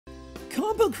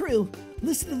Combo Crew,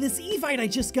 listen to this Evite I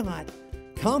just got.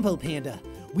 Combo Panda,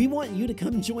 we want you to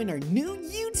come join our new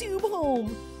YouTube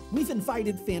home. We've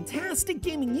invited fantastic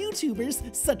gaming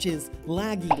YouTubers such as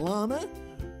Laggy Llama,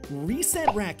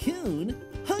 Reset Raccoon,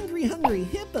 Hungry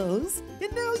Hippos,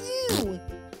 and now you.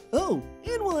 Oh,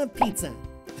 and we'll have pizza.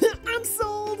 I'm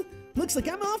sold. Looks like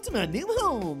I'm off to my new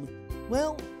home.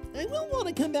 Well, I will want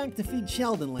to come back to feed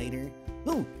Sheldon later.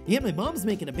 Oh, yeah, my mom's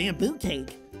making a bamboo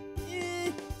cake.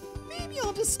 Maybe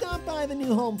I'll just stop by the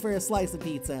new home for a slice of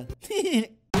pizza. Yeah!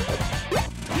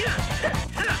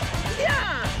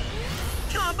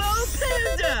 Combo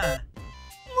Panda!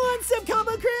 What's up,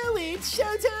 Combo Crew? It's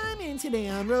showtime, and today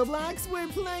on Roblox we're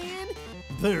playing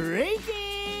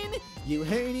Breaking. You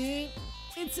heard it.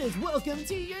 It says, welcome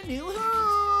to your new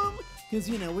home. Because,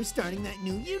 you know, we're starting that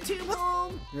new YouTube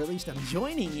home. Or at least I'm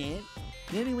joining it.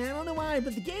 Anyway, I don't know why,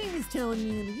 but the game is telling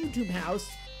me in the YouTube house,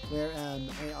 where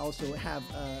I also have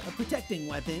a protecting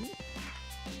weapon,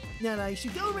 that I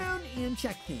should go around and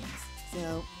check things.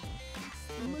 So,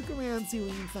 I'll look around, see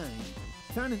what we can find.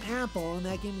 Found an apple, and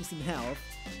that gave me some health.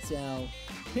 So,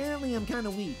 apparently I'm kind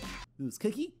of weak. Who's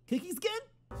Cookie? Cookie's good?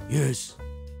 Yes,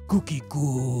 Cookie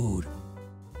good.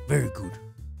 Very good.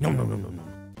 No, no, no, no, no.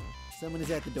 Someone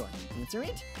is at the door. Answer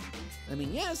it? I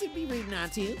mean, yes, it'd be rude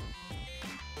not to.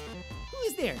 Who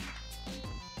is there?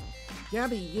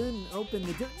 Gabby, you didn't open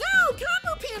the door. No!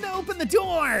 Combo Panda opened the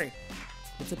door!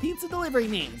 It's a pizza delivery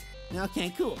man. Okay,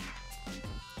 cool.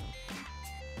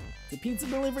 It's a pizza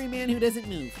delivery man who doesn't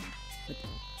move. But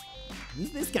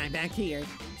who's this guy back here?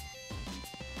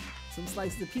 Some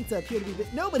slices of pizza appear to be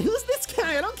no, but who's this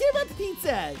guy? I don't care about the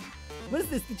pizza. What is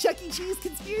this, the Chuck E. Cheese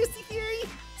conspiracy theory?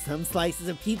 Some slices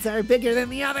of pizza are bigger than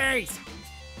the others.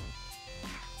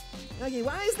 Okay,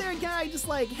 why is there a guy just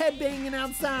like headbanging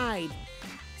outside?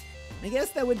 I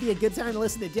guess that would be a good time to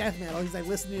listen to death metal. He's like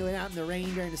listening to it out in the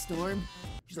rain during a storm.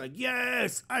 He's like,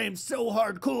 yes, I am so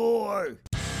hardcore.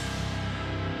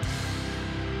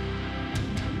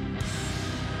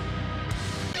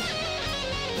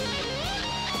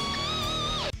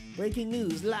 Breaking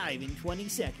news live in 20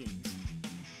 seconds.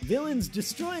 Villains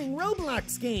destroying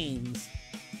Roblox games.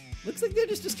 Looks like they're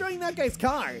just destroying that guy's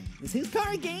car. Is his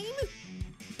car a game?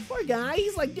 Poor guy,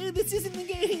 he's like, dude, this isn't the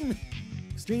game.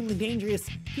 Extremely dangerous.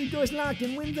 Keep doors locked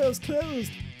and windows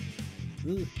closed.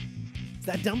 Ooh. Is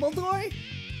that Dumbledore?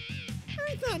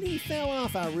 I thought he fell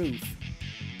off our roof.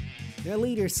 Their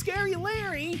leader, Scary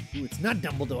Larry. Ooh, it's not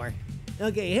Dumbledore.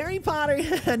 Okay, Harry Potter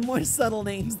had more subtle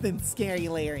names than Scary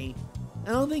Larry. I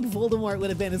don't think Voldemort would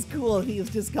have been as cool if he was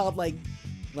just called like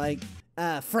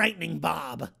Frightening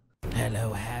Bob.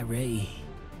 Hello, Harry.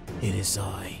 It is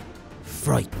I,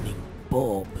 Frightening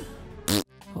Bob.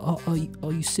 Are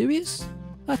you serious?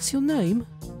 That's your name?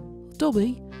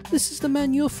 Dobby, this is the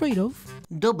man you're afraid of?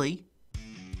 Dobby?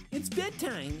 It's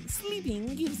bedtime.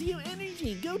 Sleeping gives you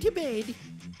energy. Go to bed.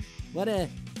 What a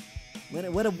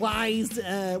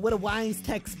wise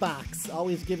text box.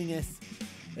 Always giving us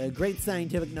great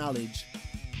scientific knowledge.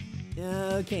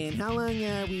 Okay, and how long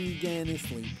are we gonna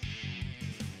sleep?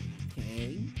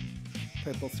 Okay.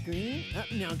 Purple screen. Oh,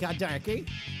 now it got darker.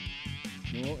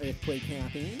 No earthquake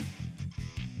happening.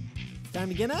 Time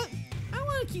to get up? I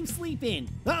want to keep sleeping.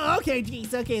 Oh, okay,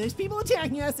 geez. Okay, there's people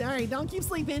attacking us. All right, don't keep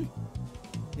sleeping.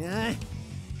 Get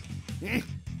him.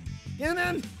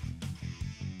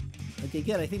 Okay,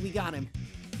 good. I think we got him.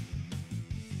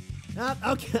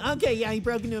 Oh, okay, yeah, he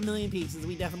broke into a million pieces.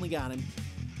 We definitely got him.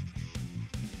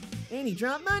 And he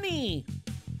dropped money.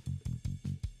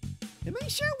 Am I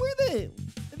sure we're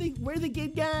the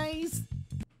good guys?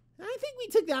 I think we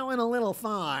took that one a little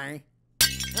far.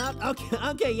 Oh,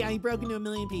 okay, yeah, he broke into a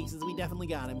million pieces. We definitely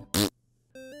got him.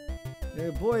 There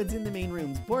are boards in the main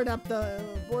rooms. Board up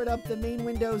the main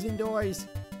windows and doors.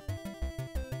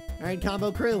 All right,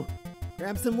 Combo Crew,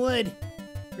 grab some wood.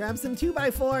 Grab some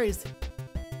 2x4s.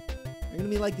 We're gonna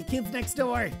be like the kids next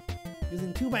door,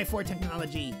 using 2x4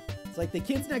 technology. It's like the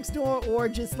kids next door, or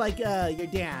just like your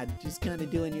dad, just kind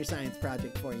of doing your science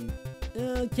project for you.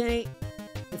 Okay.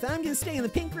 If I'm gonna stay in the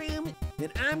pink room, then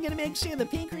I'm gonna make sure the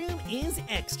pink room is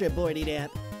extra boarded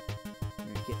up.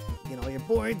 Right, get all your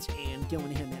boards and go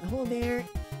in that hole there.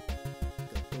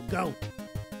 Go.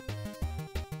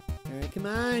 All right, come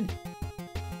on.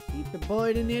 Keep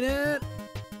boarding it up.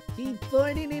 Keep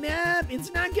boarding it up.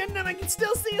 It's not good enough. I can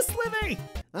still see a sliver.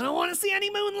 I don't want to see any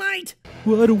moonlight.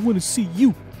 Well, I don't want to see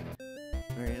you.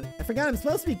 All right, I forgot I'm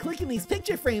supposed to be clicking these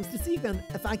picture frames to see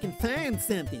if I can find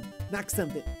something. Knock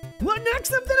something. What? Knock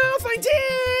something off? I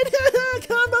did!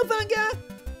 Combo Bunga!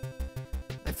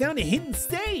 I found a hidden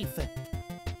safe.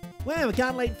 Wow, it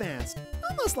got late fast.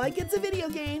 Almost like it's a video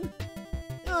game.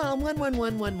 Oh,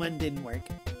 11111 didn't work.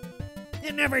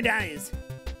 It never dies.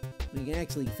 We can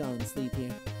actually fall asleep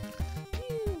here.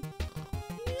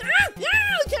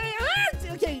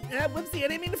 Okay, whoopsie, I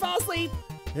didn't mean to fall asleep.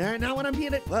 Not when I'm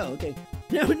being it. Whoa, okay.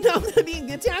 No, I'm being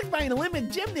attacked by an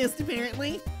Olympic gymnast,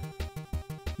 apparently.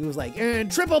 He was like,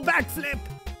 triple backflip.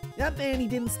 Yep, and he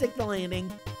didn't stick the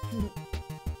landing.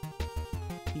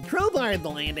 He crowbarred the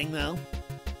landing, though.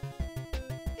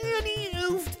 And he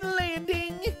oofed the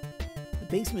landing. The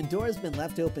basement door has been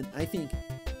left open. I think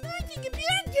a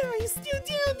bad guy is still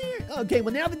down there. Okay,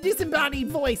 well now the disembodied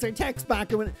voice or text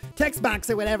box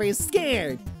or whatever is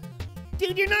scared.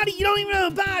 Dude, you don't even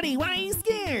have a body. Why are you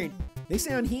scared? They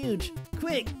sound huge.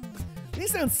 Quick. They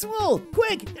sound swole.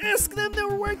 Quick, ask them their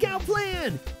workout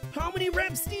plan. How many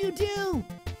reps do you do?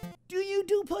 Do you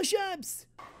do push-ups?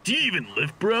 Do you even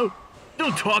lift, bro?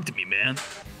 Don't talk to me, man.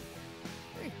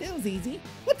 That was easy.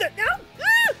 What the? No!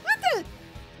 Ah! What the?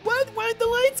 Why'd the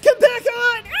lights come back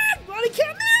on? Ah! Why I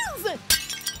can't move?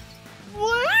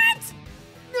 What?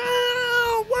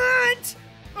 No! What?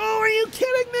 Oh, are you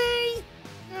kidding me?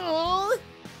 Oh.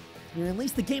 Or at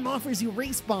least the game offers you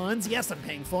respawns. Yes, I'm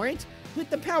paying for it. With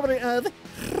the power of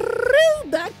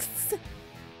Roblox.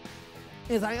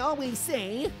 As I always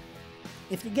say,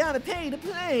 if you gotta pay to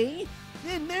play,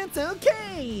 then that's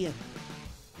okay.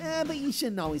 But you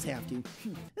shouldn't always have to.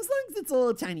 As long as it's a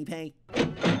little tiny pay.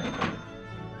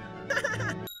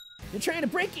 They're trying to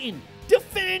break in.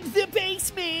 Defend the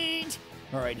basement.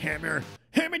 All right, hammer.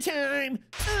 Hammer time.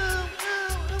 Oh,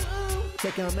 oh, oh, oh.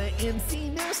 Check out my MC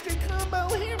Master Combo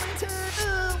hammer time.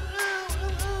 Oh, oh,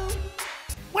 oh, oh.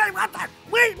 Wait, what the?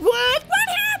 Wait, what? What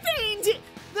happened?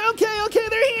 Okay,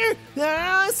 they're here.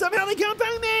 Somehow they can't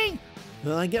find me.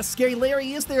 Well, I guess Scary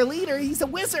Larry is their leader. He's a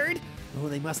wizard. Oh,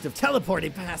 they must have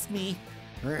teleported past me.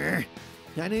 I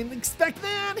didn't expect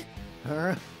that.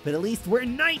 But at least we're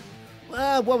night.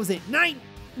 What was it?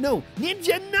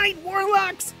 Ninja Knight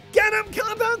Warlocks. Get 'em,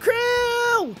 combo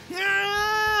crew!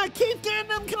 Keep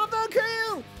getting 'em, combo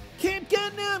crew! Keep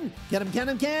getting 'em! Get 'em, get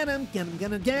 'em, get 'em, get 'em,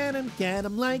 get 'em, get 'em, get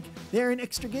 'em like they're an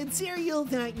extra good cereal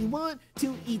that you want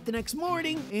to eat the next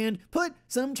morning and put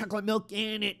some chocolate milk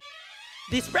in it.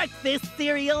 This breakfast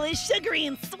cereal is sugary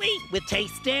and sweet with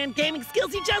taste and gaming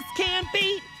skills you just can't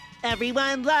beat.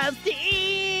 Everyone loves to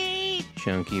eat.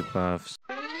 Chunky Puffs.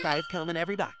 5 come in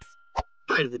every box.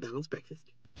 Part of the balanced breakfast.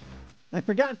 I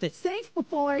forgot the safe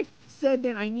before. Said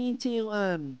that I need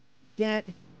to get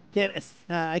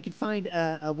I could find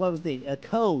a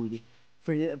code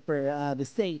for the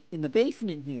safe in the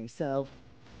basement here. So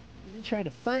I'm gonna try to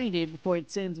find it before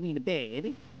it sends me to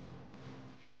bed.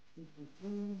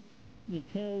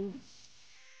 Because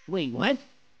wait, what?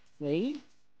 Wait.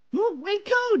 Oh, wait,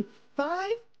 code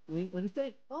 5. Wait, what is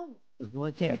that? Oh,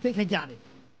 okay, I think I got it.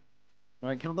 All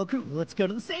right, combo crew, let's go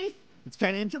to the safe. Let's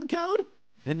try to enter the code.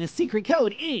 And the secret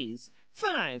code is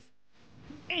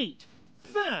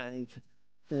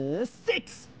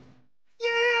 5856.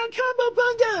 Yeah, combo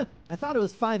Panda! I thought it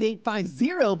was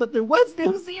 5850, but there was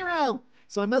no 0.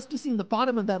 So I must have seen the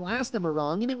bottom of that last number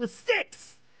wrong, and it was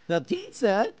 6. The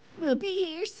pizza will be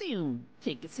here soon.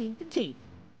 Take a seat to tape.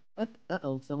 What?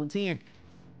 Uh-oh, someone's here.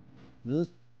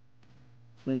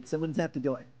 Wait, someone's at the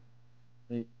door.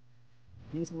 Wait.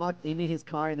 He's locked into his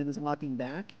car and then is walking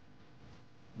back.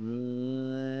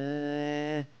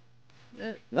 Yeah,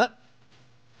 that's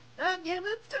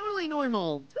totally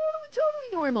normal. Totally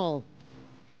normal.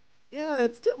 Yeah,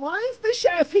 why is the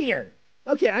chef here?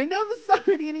 Okay, I know this is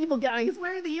already an evil guy. He's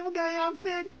wearing the evil guy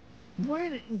outfit. He's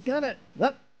gonna,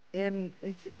 and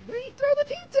where do you throw the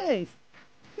pizzas?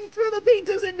 He threw the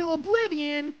pizzas into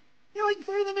oblivion. You like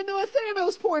threw them into a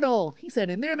Thanos portal. He said,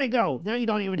 and there they go. Now you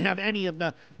don't even have any of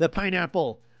the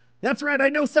pineapple. That's right, I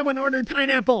know someone ordered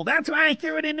pineapple. That's why I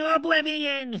threw it into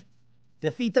oblivion.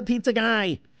 Defeat the pizza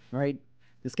guy. All right,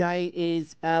 this guy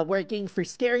is working for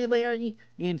Scary Larry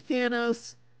and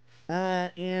Thanos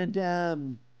and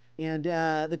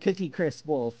the Cookie Crisp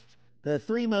Wolf, the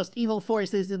 3 most evil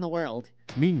forces in the world.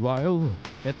 Meanwhile,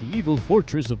 at the evil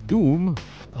fortress of doom,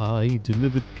 I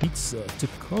delivered pizza to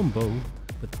Combo,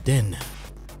 but then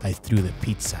I threw the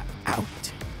pizza out.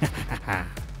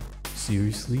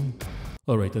 Seriously?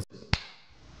 Alright, that's...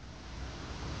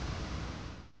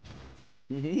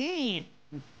 Right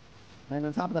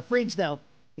on top of the fridge, though. I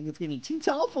think it's gonna be too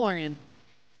tall for him.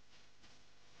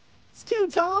 It's too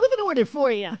tall of an order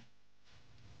for you.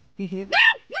 Okay,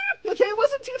 it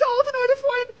wasn't too tall of an order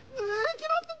for him.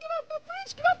 Get off the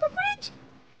fridge. Get off the fridge.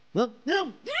 Well,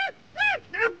 no.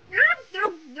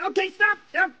 Okay, stop.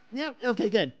 No. Okay,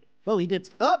 good. Oh, he did.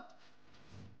 Oh.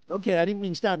 Okay, I didn't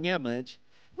mean to stop that much.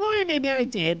 Or maybe I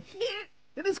did.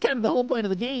 That is kind of the whole point of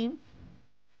the game.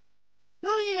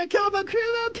 Oh yeah, combo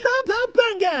crew, combo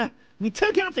bunga! We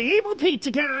took out the evil pizza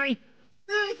guy.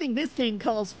 I think this game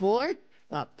calls for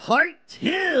a part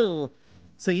 2.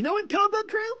 So you know what, Combo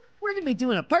Crew? We're gonna be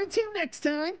doing a part 2 next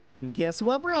time. And guess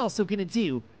what we're also gonna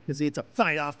do? Because it's a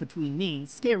fight off between me and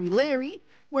Scary Larry.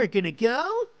 We're gonna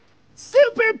go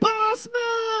Super Boss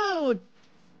Mode!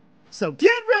 So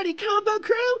get ready, Combo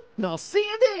Crew, and I'll see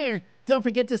you there. Don't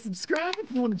forget to subscribe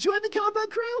if you want to join the Combo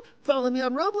Crew. Follow me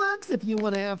on Roblox if you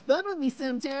want to have fun with me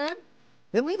sometime.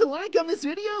 And leave a like on this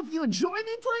video if you enjoy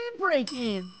me playing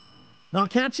Break-In. I'll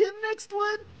catch you in the next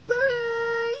one.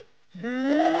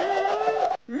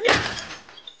 Bye!